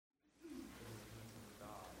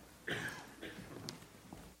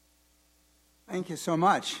Thank you so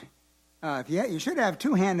much. You should have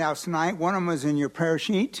two handouts tonight. One of them is in your prayer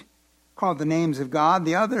sheet called The Names of God.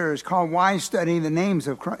 The other is called Why Study the Names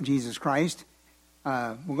of Jesus Christ.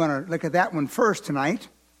 We're going to look at that one first tonight.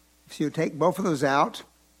 So you take both of those out.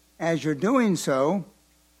 As you're doing so,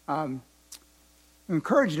 I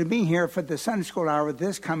encourage you to be here for the Sunday School Hour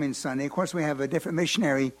this coming Sunday. Of course, we have a different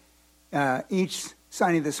missionary each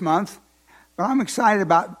Sunday this month. But I'm excited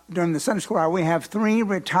about, during the Sunday School Hour, we have 3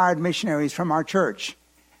 retired missionaries from our church.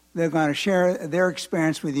 They're going to share their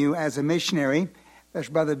experience with you as a missionary. There's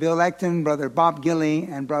Brother Bill Ecton, Brother Bob Gilley,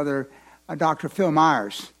 and Brother Dr. Phil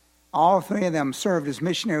Myers. All 3 of them served as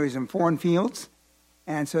missionaries in foreign fields.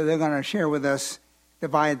 And so they're going to share with us,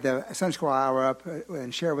 divide the Sunday School Hour up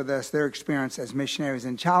and share with us their experience as missionaries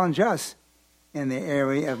and challenge us in the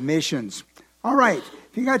area of missions. All right.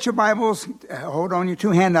 If you got your Bibles, hold on your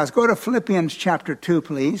 2 handouts. Go to Philippians chapter 2,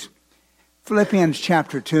 please. Philippians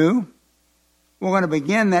chapter 2. We're going to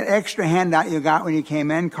begin that extra handout you got when you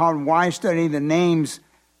came in called Why Study the Names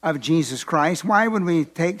of Jesus Christ. Why would we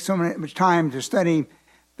take so much time to study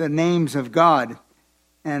the names of God?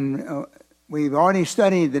 And we've already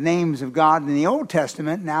studied the names of God in the Old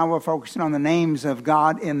Testament. Now we're focusing on the names of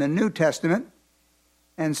God in the New Testament.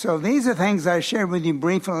 And so these are things I shared with you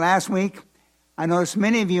briefly last week. I noticed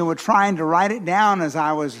many of you were trying to write it down as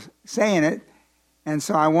I was saying it, and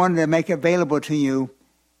so I wanted to make it available to you.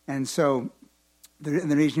 And so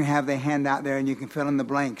the reason you have the handout there and you can fill in the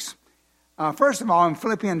blanks. First of all, in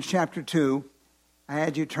Philippians chapter 2, I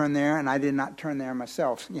had you turn there, and I did not turn there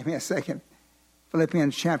myself. Give me a second.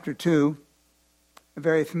 Philippians chapter 2, a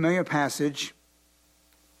very familiar passage.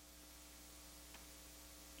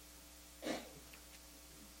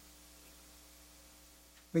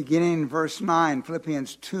 Beginning in verse 9,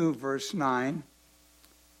 Philippians 2, verse 9.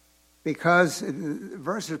 Because, the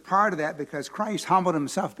verse is part of that, because Christ humbled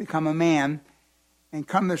himself, become a man, and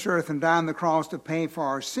come to this earth and die on the cross to pay for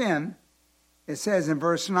our sin. It says in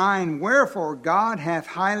verse 9, Wherefore God hath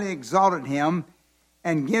highly exalted him,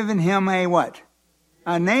 and given him a what?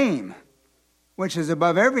 A name, which is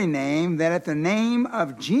above every name, that at the name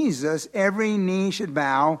of Jesus every knee should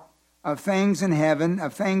bow, of things in heaven,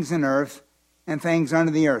 of things in earth, and things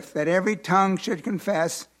under the earth, that every tongue should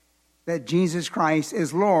confess that Jesus Christ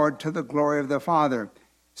is Lord, to the glory of the Father.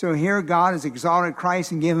 So here God has exalted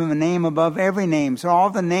Christ and given him a name above every name. So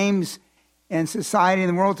all the names in society in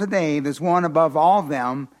the world today, there's one above all of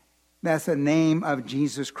them. That's the name of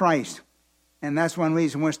Jesus Christ. And that's one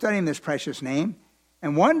reason we're studying this precious name.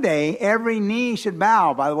 And one day, every knee should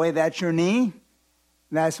bow. By the way, that's your knee.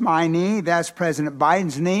 That's my knee. That's President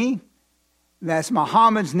Biden's knee. That's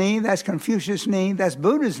Muhammad's knee, that's Confucius' knee, that's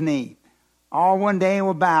Buddha's knee. All one day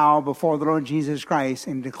will bow before the Lord Jesus Christ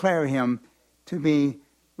and declare him to be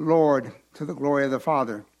Lord, to the glory of the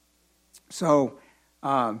Father. So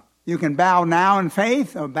you can bow now in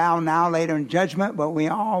faith or bow now later in judgment, but we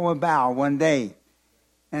all will bow one day.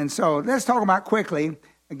 And so let's talk about quickly.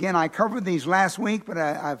 Again, I covered these last week,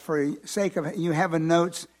 but for sake of you having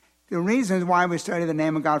notes, the reasons why we study the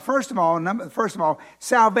name of God. First of all,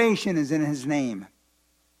 salvation is in his name.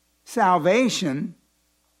 Salvation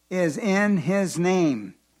is in his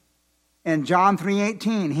name. In John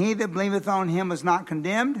 3:18, he that believeth on him is not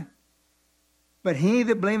condemned, but he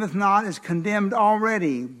that believeth not is condemned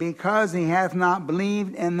already, because he hath not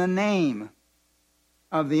believed in the name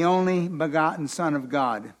of the only begotten Son of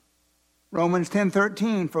God. Romans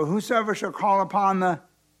 10:13, for whosoever shall call upon the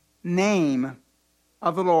name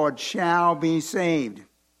of the Lord shall be saved.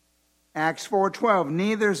 Acts 4:12,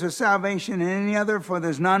 neither is there salvation in any other, for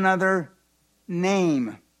there's none other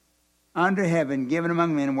name under heaven given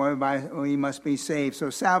among men whereby we must be saved. So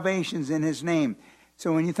salvation's in his name.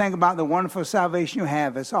 So when you think about the wonderful salvation you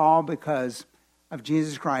have, it's all because of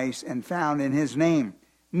Jesus Christ and found in his name.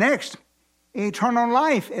 Next, eternal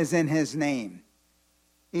life is in his name.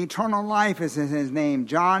 Eternal life is in his name.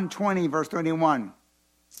 John 20, verse 31.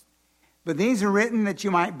 But these are written that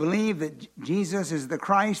you might believe that Jesus is the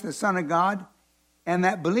Christ, the Son of God, and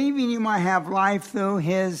that believing you might have life through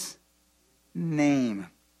his name.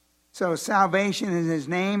 So salvation is his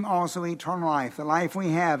name, also eternal life. The life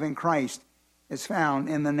we have in Christ is found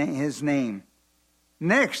in his name.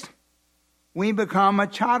 Next, we become a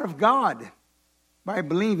child of God by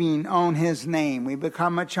believing on his name. We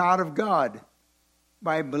become a child of God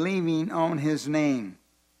by believing on his name.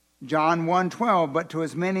 John 1:12, but to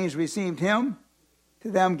as many as received him,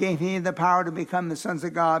 to them gave he the power to become the sons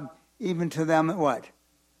of God, even to them that what?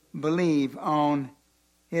 Believe on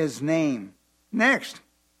his name. Next,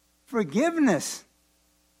 forgiveness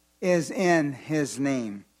is in his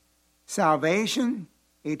name. Salvation,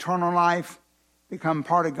 eternal life, become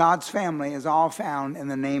part of God's family is all found in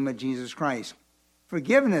the name of Jesus Christ.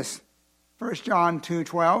 Forgiveness, 1 John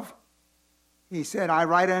 2:12. He said, I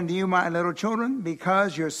write unto you, my little children,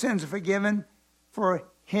 because your sins are forgiven for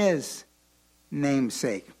his name's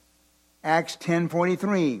sake. Acts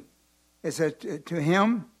 10:43. It says, to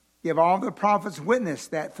him give all the prophets witness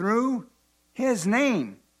that through his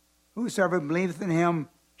name, whosoever believeth in him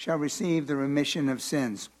shall receive the remission of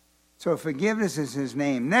sins. So forgiveness is his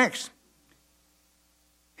name. Next,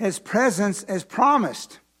 his presence is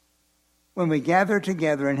promised when we gather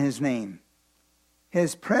together in his name.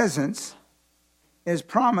 His presence is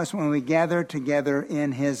promised when we gather together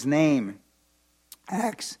in his name.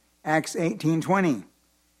 Acts 18:20.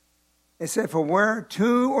 It said, for where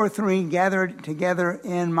 2 or 3 gathered together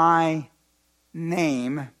in my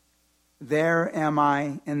name, there am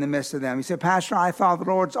I in the midst of them. He said, Pastor, I thought the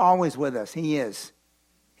Lord's always with us. He is.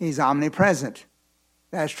 He's omnipresent.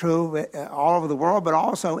 That's true all over the world, but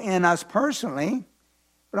also in us personally.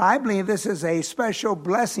 But I believe this is a special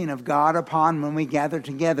blessing of God upon when we gather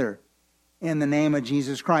together in the name of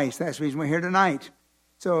Jesus Christ. That's the reason we're here tonight.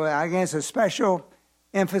 So I guess a special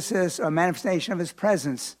emphasis, a manifestation of his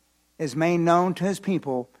presence is made known to his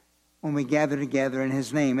people when we gather together in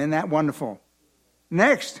his name. Isn't that wonderful?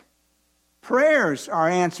 Next, prayers are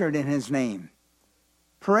answered in his name.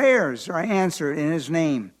 Prayers are answered in his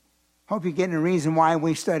name. Hope you're getting a reason why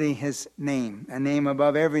we study his name, a name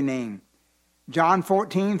above every name. John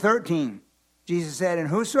 14:13, Jesus said, and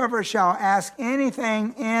whosoever shall ask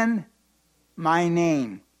anything in my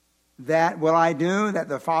name, that will I do, that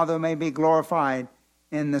the Father may be glorified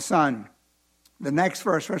in the Son. The next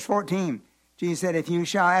verse, verse 14, Jesus said, if you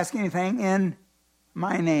shall ask anything in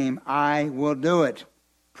my name, I will do it.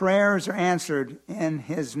 Prayers are answered in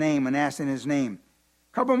his name and asked in his name.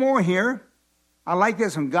 A couple more here. I like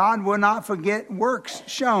this one. God will not forget works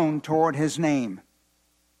shown toward his name.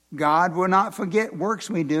 God will not forget works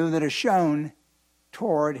we do that are shown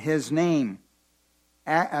toward his name.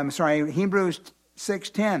 Hebrews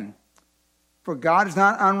 6:10. For God is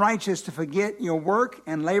not unrighteous to forget your work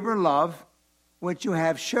and labor and love, which you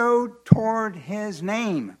have showed toward his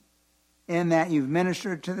name, in that you've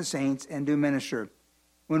ministered to the saints and do minister.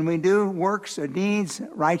 When we do works or deeds,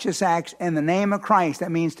 righteous acts in the name of Christ,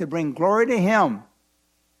 that means to bring glory to him.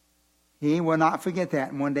 He will not forget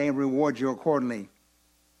that and one day reward you accordingly.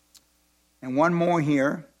 And one more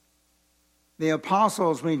here. The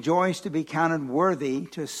apostles rejoiced to be counted worthy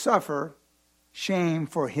to suffer shame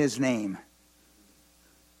for his name.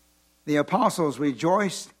 The apostles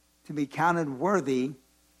rejoiced to be counted worthy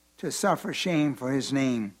to suffer shame for his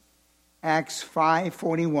name. Acts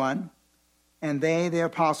 5:41. And they, the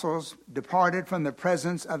apostles, departed from the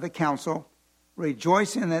presence of the council,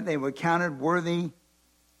 rejoicing that they were counted worthy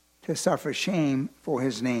to suffer shame for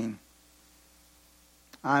his name.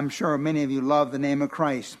 I'm sure many of you love the name of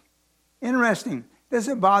Christ. Interesting. Does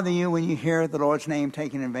it bother you when you hear the Lord's name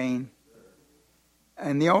taken in vain?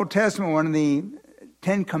 In the Old Testament, one of the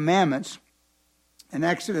 10 Commandments, in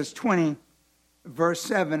Exodus 20, verse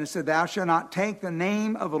 7, it said, thou shalt not take the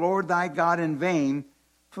name of the Lord thy God in vain,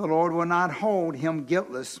 for the Lord will not hold him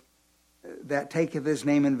guiltless that taketh his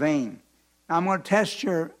name in vain. Now, I'm going to test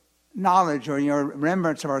your knowledge or your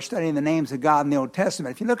remembrance of our studying the names of God in the Old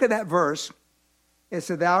Testament. If you look at that verse, it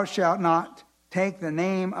said, thou shalt not take the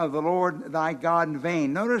name of the Lord thy God in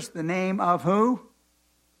vain. Notice the name of who?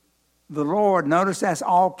 The Lord. Notice that's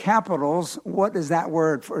all capitals. What does that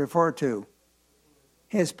word refer to?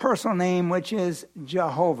 His personal name, which is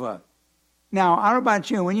Jehovah. Now, I don't know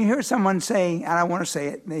about you. When you hear someone say, and I want to say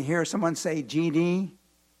it, they hear someone say GD,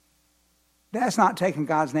 that's not taking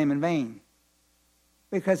God's name in vain.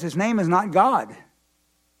 Because his name is not God.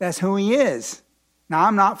 That's who he is. Now,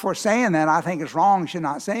 I'm not for saying that. I think it's wrong. Should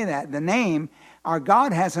not say that. The name, our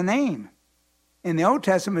God has a name. In the Old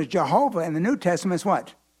Testament, it's Jehovah. In the New Testament, it's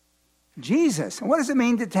what? Jesus. And what does it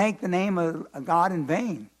mean to take the name of God in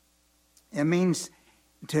vain? It means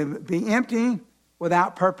to be empty,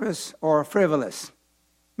 without purpose, or frivolous.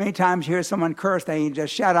 Many times you hear someone curse, they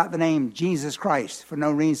just shout out the name Jesus Christ for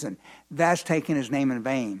no reason. That's taking his name in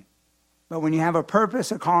vain. But when you have a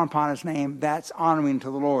purpose of calling upon his name, that's honoring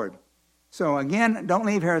to the Lord. So again, don't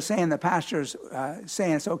leave here saying the pastor's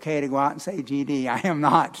saying it's okay to go out and say GD. I am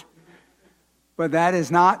not. But that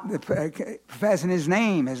is not professing his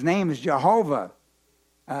name. His name is Jehovah.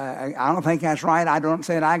 I don't think that's right. I don't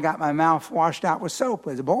say that I got my mouth washed out with soap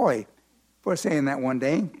as a boy for saying that one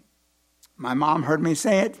day. My mom heard me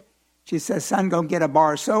say it. She says, son, go get a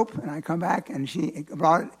bar of soap. And I come back and she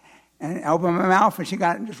brought it and opened my mouth and she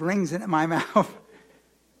got it and just rings it in my mouth.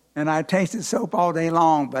 And I tasted soap all day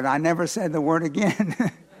long, but I never said the word again.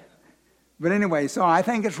 But anyway, so I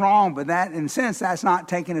think it's wrong, but that, in a sense, that's not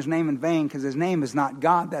taking his name in vain, because his name is not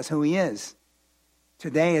God. That's who he is.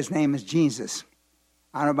 Today, his name is Jesus.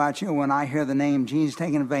 I don't know about you, when I hear the name Jesus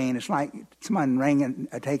taken in vain, it's like someone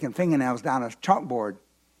taking fingernails down a chalkboard.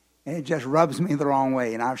 And it just rubs me the wrong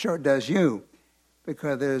way, and I'm sure it does you,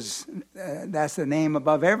 because that's the name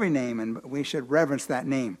above every name, and we should reverence that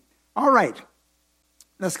name. All right,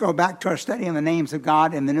 let's go back to our study on the names of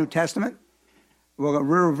God in the New Testament. We'll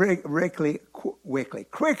quickly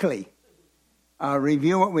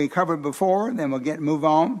review what we covered before, then we'll move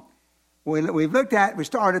on. We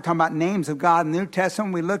started talking about names of God in the New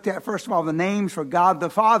Testament. We looked at, first of all, the names for God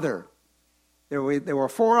the Father. There were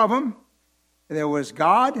 4 of them. There was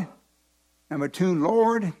God, number 2,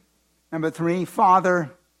 Lord, number 3,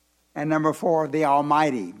 Father, and number 4, the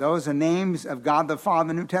Almighty. Those are names of God the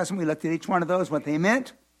Father in the New Testament. We looked at each one of those, what they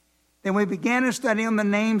meant. Then we began to study on the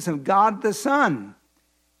names of God the Son.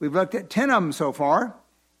 We've looked at 10 of them so far.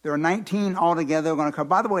 There are 19 altogether we're going to cover.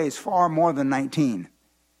 By the way, it's far more than 19.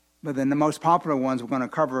 But then the most popular ones we're going to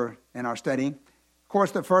cover in our study. Of course,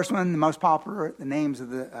 the first one, the most popular, the names of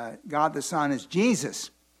the God the Son is Jesus.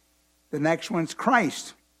 The next one's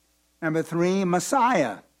Christ. Number 3,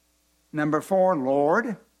 Messiah. Number 4,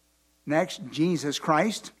 Lord. Next, Jesus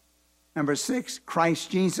Christ. Number 6, Christ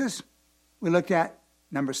Jesus. We looked at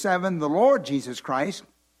number 7, the Lord Jesus Christ.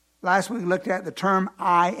 Last week we looked at the term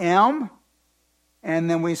I am. And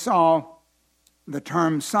then we saw the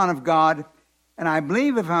term Son of God. And I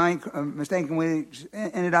believe, if I'm mistaken, we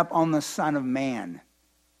ended up on the Son of Man.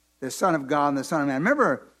 The Son of God and the Son of Man.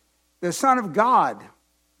 Remember, the Son of God,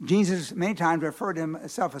 Jesus many times referred to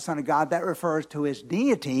himself as Son of God. That refers to his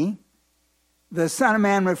deity. The Son of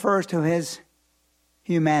Man refers to his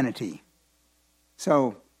humanity.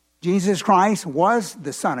 So, Jesus Christ was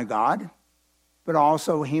the Son of God, but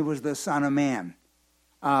also he was the Son of Man.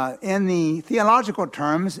 In the theological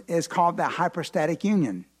terms, it's called the hypostatic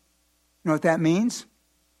union. You know what that means?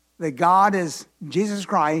 That Jesus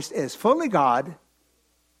Christ is fully God,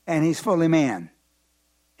 and he's fully man.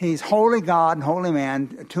 He's holy God and holy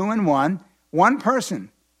man, 2 in 1, one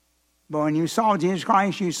person. But when you saw Jesus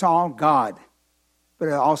Christ, you saw God, but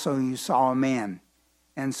also you saw a man.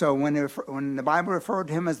 And so when the Bible referred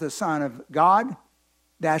to him as the Son of God,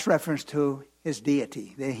 that's reference to his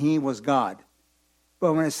deity, that he was God.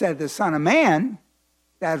 But when it said the Son of Man,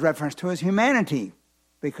 that's reference to his humanity,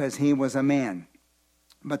 because he was a man.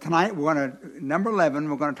 But tonight, number 11,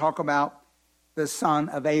 we're going to talk about the son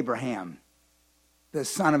of Abraham. The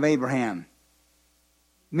son of Abraham.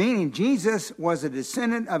 Meaning Jesus was a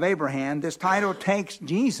descendant of Abraham. This title takes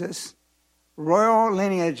Jesus' royal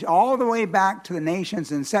lineage all the way back to the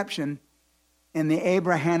nation's inception in the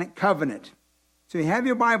Abrahamic covenant. So you have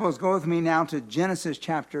your Bibles, go with me now to Genesis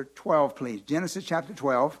chapter 12, please. Genesis chapter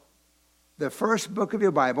 12, the first book of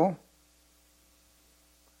your Bible.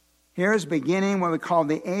 Here's beginning what we call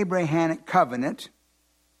the Abrahamic covenant.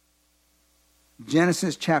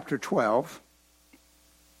 Genesis chapter 12.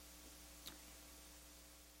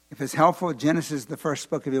 If it's helpful, Genesis is the first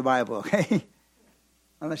book of your Bible, okay?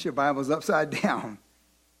 Unless your Bible's upside down.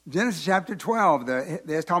 Genesis chapter 12,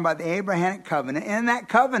 they're talking about the Abrahamic covenant. In that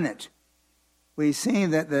covenant, we see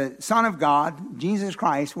that the Son of God, Jesus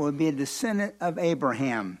Christ, will be a descendant of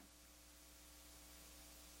Abraham.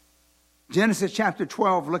 Genesis chapter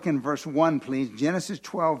 12, look in verse 1, please. Genesis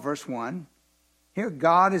 12, verse 1. Here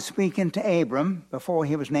God is speaking to Abram before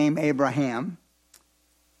he was named Abraham.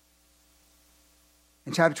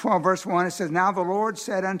 In chapter 12, verse 1, it says, Now the Lord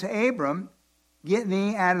said unto Abram, Get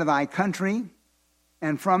thee out of thy country,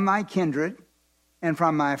 and from thy kindred, and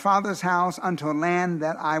from thy father's house, unto a land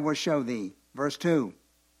that I will show thee. Verse 2,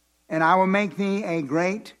 And I will make thee a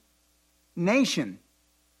great nation,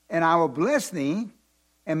 and I will bless thee,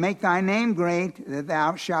 and make thy name great, that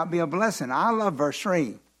thou shalt be a blessing. I love verse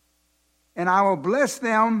 3. And I will bless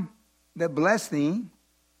them that bless thee.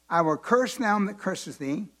 I will curse them that curses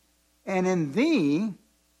thee. And in thee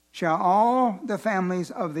shall all the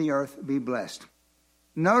families of the earth be blessed.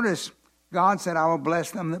 Notice, God said, I will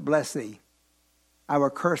bless them that bless thee. I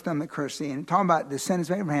will curse them that curse thee. And talking about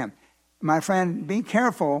descendants of Abraham. My friend, be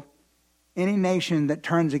careful any nation that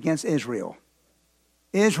turns against Israel.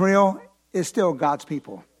 Israel is still God's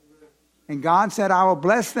people. And God said, I will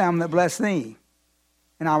bless them that bless thee,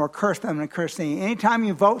 and I will curse them that curse thee. Anytime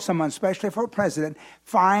you vote someone, especially for a president,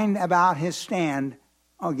 find about his stand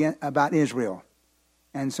about Israel.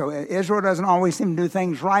 And so Israel doesn't always seem to do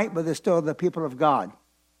things right, but they're still the people of God.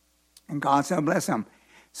 And God said, bless them.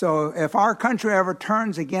 So if our country ever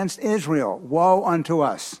turns against Israel, woe unto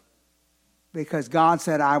us. Because God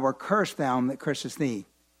said, I will curse them that curses thee.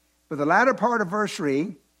 But the latter part of verse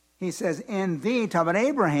 3, he says, in thee, talking about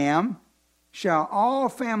Abraham, shall all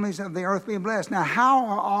families of the earth be blessed. Now, how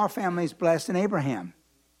are all families blessed in Abraham?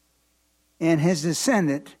 In his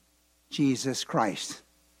descendant, Jesus Christ.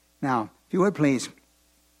 Now, if you would please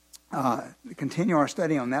continue our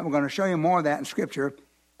study on that. We're going to show you more of that in Scripture.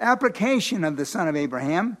 Application of the son of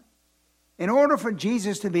Abraham. In order for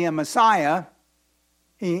Jesus to be a Messiah,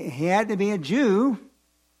 he had to be a Jew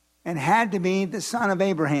and had to be the son of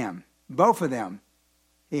Abraham. Both of them.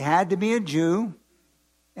 He had to be a Jew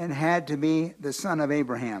and had to be the son of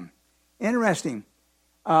Abraham. Interesting.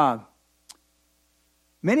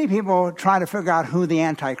 Many people try to figure out who the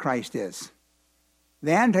Antichrist is.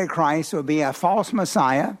 The Antichrist will be a false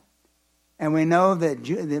Messiah. And we know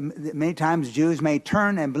that many times Jews may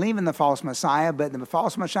turn and believe in the false Messiah, but the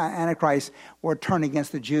false Messiah, Antichrist, will turn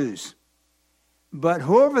against the Jews. But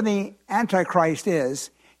whoever the Antichrist is,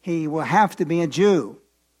 he will have to be a Jew.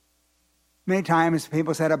 Many times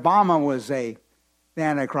people said Obama was the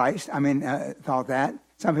Antichrist. Thought that.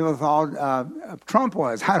 Some people thought Trump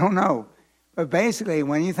was. I don't know. But basically,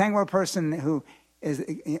 when you think of a person who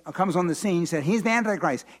comes on the scene, said he's the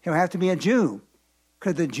Antichrist, he'll have to be a Jew.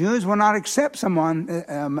 Because the Jews will not accept someone,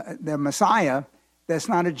 their Messiah, that's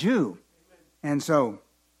not a Jew. And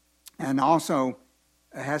also,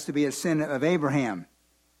 it has to be a sin of Abraham.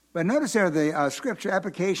 But notice there the scripture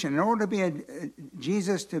application. In order to be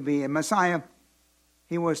Jesus to be a Messiah,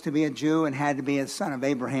 he was to be a Jew and had to be a son of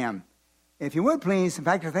Abraham. If you would please, in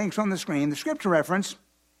fact, I think it's on the screen, the scripture reference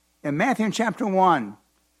in Matthew chapter 1.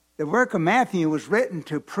 The work of Matthew was written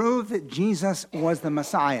to prove that Jesus was the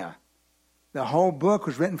Messiah. The whole book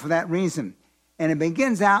was written for that reason. And it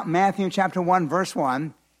begins out in Matthew chapter 1, verse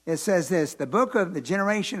 1. It says this, the book of the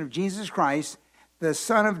generation of Jesus Christ, the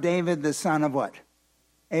son of David, the son of what?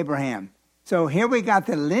 Abraham. So here we got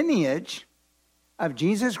the lineage of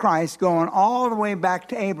Jesus Christ going all the way back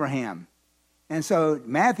to Abraham. And so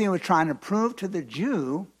Matthew was trying to prove to the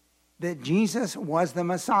Jew that Jesus was the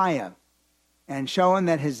Messiah and showing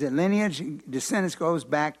that his lineage, descendants goes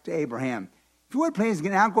back to Abraham. If you would please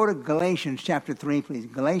now go to Galatians chapter 3, please.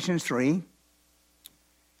 Galatians 3.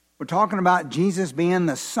 We're talking about Jesus being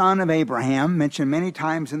the son of Abraham, mentioned many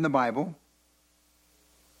times in the Bible.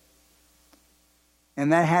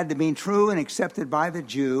 And that had to be true and accepted by the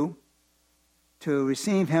Jew to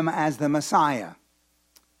receive him as the Messiah.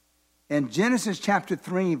 In Genesis chapter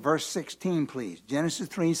 3, verse 16, please. Genesis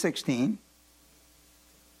 3:16.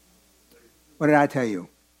 What did I tell you?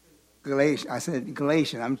 Galatians. I said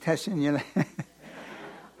Galatians. I'm testing you.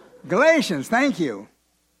 Galatians, thank you.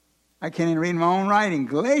 I can't even read my own writing.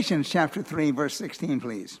 Galatians chapter 3, verse 16,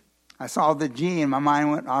 please. I saw the G and my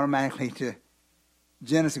mind went automatically to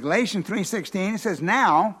Genesis. Galatians 3:16, it says,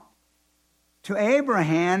 now to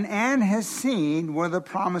Abraham and his seed were the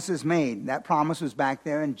promises made. That promise was back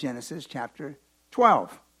there in Genesis chapter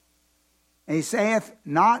 12. And he saith,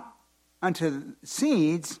 not unto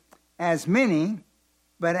seeds as many,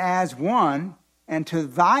 but as one, and to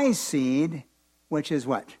thy seed, which is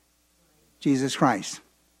what? Jesus Christ.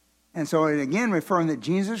 And so it again referring that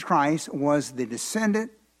Jesus Christ was the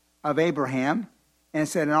descendant of Abraham, and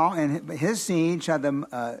said, in his seed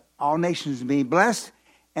shall all nations be blessed,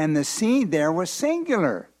 and the seed there was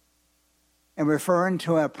singular, and referring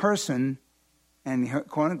to a person, and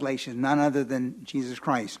according to Galatians, none other than Jesus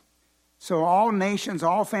Christ. So all nations,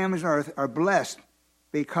 all families on earth are blessed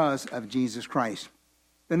because of Jesus Christ.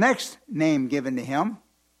 The next name given to him,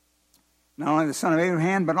 not only the son of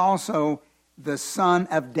Abraham, but also the son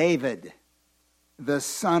of David. The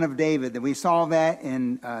son of David. We saw that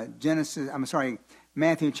in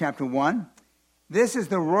Matthew chapter 1. This is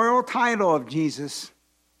the royal title of Jesus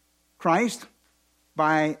Christ.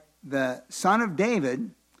 By the son of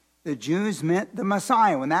David, the Jews meant the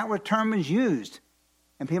Messiah. When that term was used,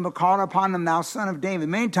 and people called upon him, thou son of David.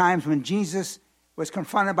 Many times when Jesus was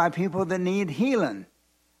confronted by people that need healing,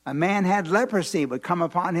 a man had leprosy, would come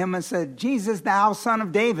upon him and said, Jesus, thou son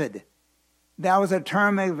of David. That was a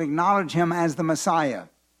term of acknowledge him as the Messiah.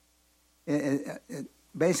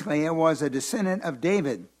 Basically, it was a descendant of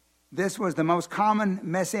David. This was the most common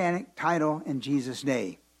messianic title in Jesus'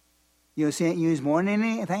 day. You'll see it used more than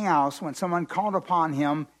anything else. When someone called upon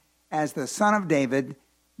him as the son of David,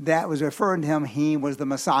 that was referring to him, he was the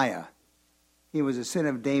Messiah. He was a son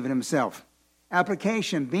of David himself.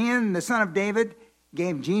 Application, being the son of David,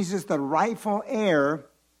 gave Jesus the rightful heir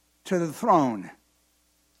to the throne.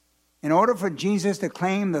 In order for Jesus to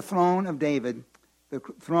claim the throne of David, the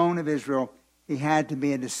throne of Israel, he had to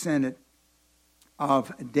be a descendant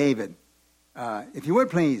of David. If you would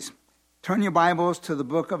please, turn your Bibles to the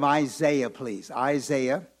book of Isaiah, please.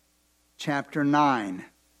 Isaiah chapter 9.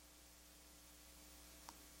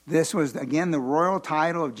 This was, again, the royal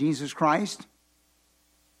title of Jesus Christ.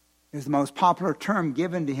 It was the most popular term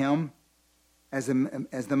given to him as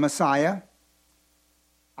the Messiah.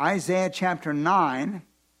 Isaiah chapter 9,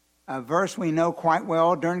 a verse we know quite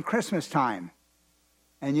well during Christmas time.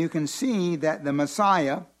 And you can see that the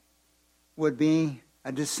Messiah would be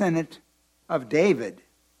a descendant of David.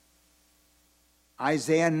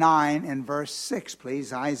 Isaiah 9 and verse 6,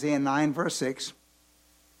 please. Isaiah 9, verse 6.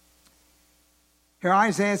 Here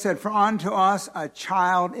Isaiah said, "For unto us a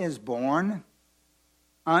child is born,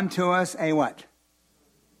 unto us a" what?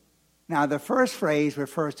 Now the first phrase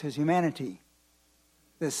refers to his humanity.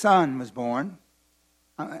 The son was born.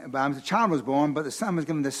 The child was born, but the son was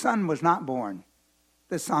given. The son was not born.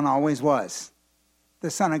 The son always was.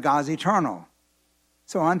 The Son of God is eternal.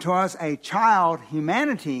 So unto us a child,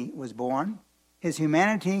 humanity, was born. His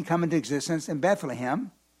humanity come into existence in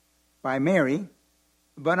Bethlehem by Mary.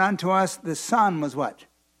 But unto us the Son was what?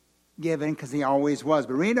 Given, because he always was.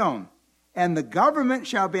 But read on. "And the government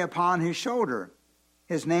shall be upon his shoulder.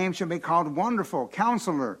 His name shall be called Wonderful,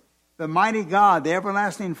 Counselor, the Mighty God, the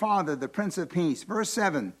Everlasting Father, the Prince of Peace." Verse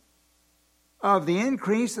 7. "Of the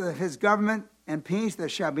increase of his government and peace there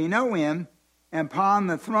shall be no end, and upon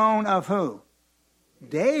the throne of" who?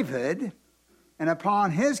 David, "and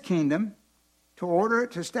upon his kingdom, to order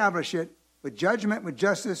it, to establish it, with judgment, with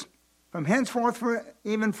justice, from henceforth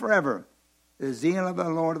even forever. The zeal of the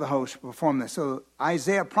Lord of the hosts will perform this." So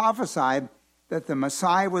Isaiah prophesied that the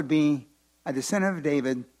Messiah would be a descendant of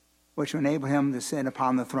David, which would enable him to sit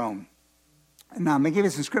upon the throne. And now, let me give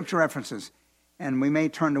you some scripture references, and we may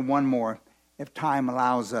turn to one more if time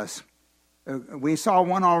allows us. We saw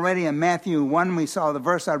one already in Matthew 1. We saw the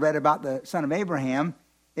verse I read about the son of Abraham.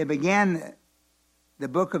 It began the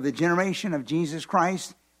book of the generation of Jesus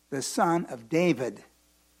Christ, the son of David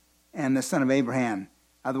and the son of Abraham. In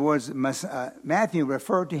other words, Matthew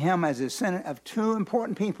referred to him as a descendant of two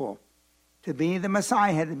important people. To be the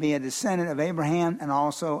Messiah had to be a descendant of Abraham and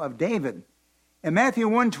also of David. In Matthew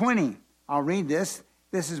 1:20, I'll read this.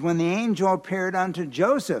 This is when the angel appeared unto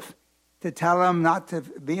Joseph to tell him not to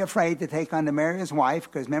be afraid to take unto Mary his wife,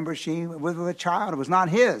 because remember, she was with a child. It was not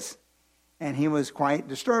his. And he was quite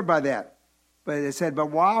disturbed by that. But it said,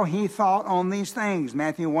 "But while he thought on these things,"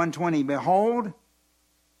 Matthew 1:20, "behold,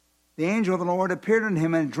 the angel of the Lord appeared unto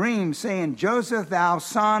him in a dream, saying, Joseph, thou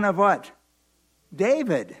son of" what?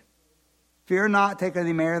 David. "Fear not, take unto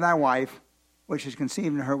thee Mary thy wife, which is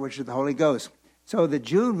conceived in her, which is the Holy Ghost." So the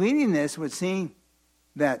Jew reading this would see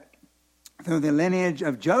that through the lineage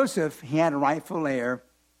of Joseph, he had a rightful heir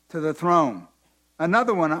to the throne.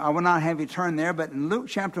 Another one, I will not have you turn there, but in Luke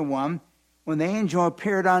chapter 1, when the angel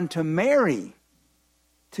appeared unto Mary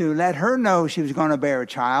to let her know she was going to bear a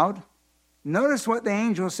child, notice what the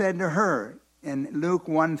angel said to her in Luke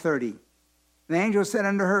 1:30. The angel said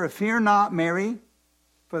unto her, "Fear not, Mary,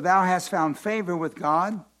 for thou hast found favor with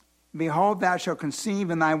God. Behold, thou shalt conceive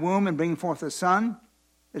in thy womb and bring forth a son.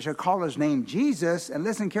 They shall call his name Jesus." And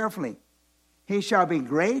listen carefully. "He shall be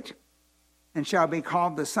great and shall be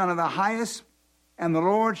called the Son of the Highest. And the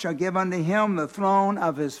Lord shall give unto him the throne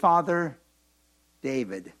of his father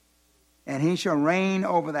David. And he shall reign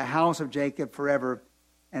over the house of Jacob forever,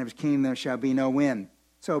 and of his kingdom there shall be no end."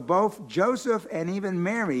 So both Joseph and even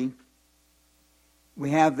Mary,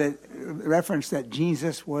 we have the reference that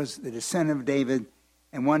Jesus was the descendant of David,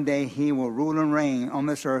 and one day he will rule and reign on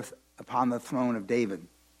this earth upon the throne of David.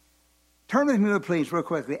 Turn with me, please, real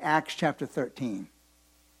quickly, Acts chapter 13.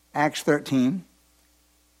 Acts 13.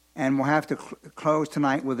 And we'll have to close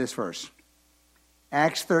tonight with this verse.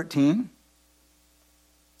 Acts 13.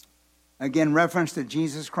 Again, reference to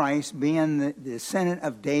Jesus Christ being the descendant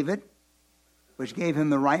of David, which gave him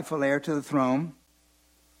the rightful heir to the throne.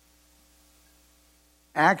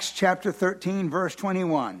 Acts chapter 13, verse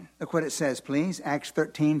 21. Look what it says, please. Acts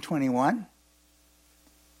 13:21.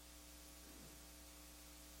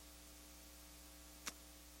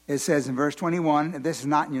 It says in verse 21, and this is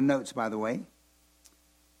not in your notes, by the way.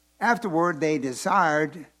 "Afterward they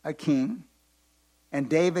desired a king, and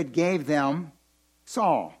David gave them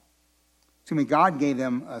Saul." God gave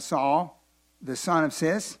them Saul, the son of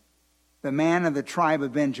Cis, the man of the tribe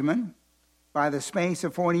of Benjamin, by the space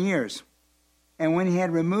of 40 years. And when he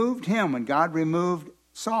had removed him, when God removed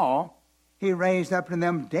Saul, he raised up to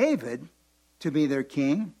them David to be their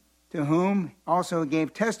king, to whom also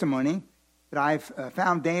gave testimony that I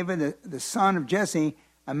found David, the son of Jesse,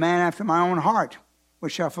 a man after my own heart,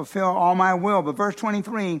 which shall fulfill all my will. But verse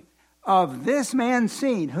 23, "Of this man's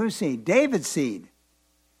seed," whose seed? David's seed,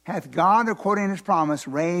 "hath God, according to his promise,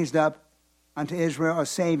 raised up unto Israel a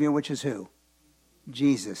Savior," which is who?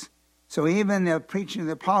 Jesus. So even the preaching of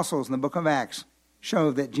the apostles in the book of Acts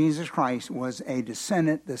show that Jesus Christ was a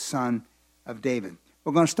descendant, the son of David.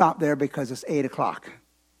 We're going to stop there because it's 8 o'clock.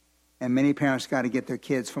 And many parents got to get their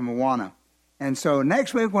kids from Awana. And so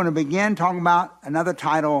next week, we're going to begin talking about another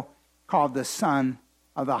title called the Son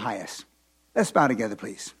of the Highest. Let's bow together,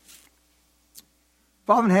 please.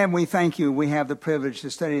 Father in heaven, we thank you. We have the privilege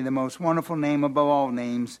to study the most wonderful name above all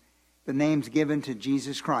names, the names given to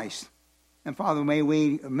Jesus Christ. And Father, may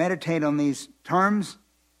we meditate on these terms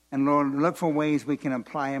and, Lord, look for ways we can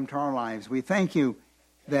apply them to our lives. We thank you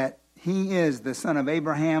that he is the son of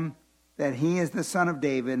Abraham, that he is the son of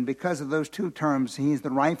David, and because of those two terms, he is the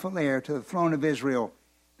rightful heir to the throne of Israel,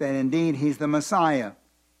 that indeed he's the Messiah.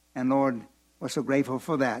 And Lord, we're so grateful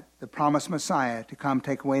for that, the promised Messiah to come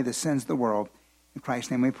take away the sins of the world. In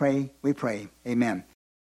Christ's name we pray. Amen.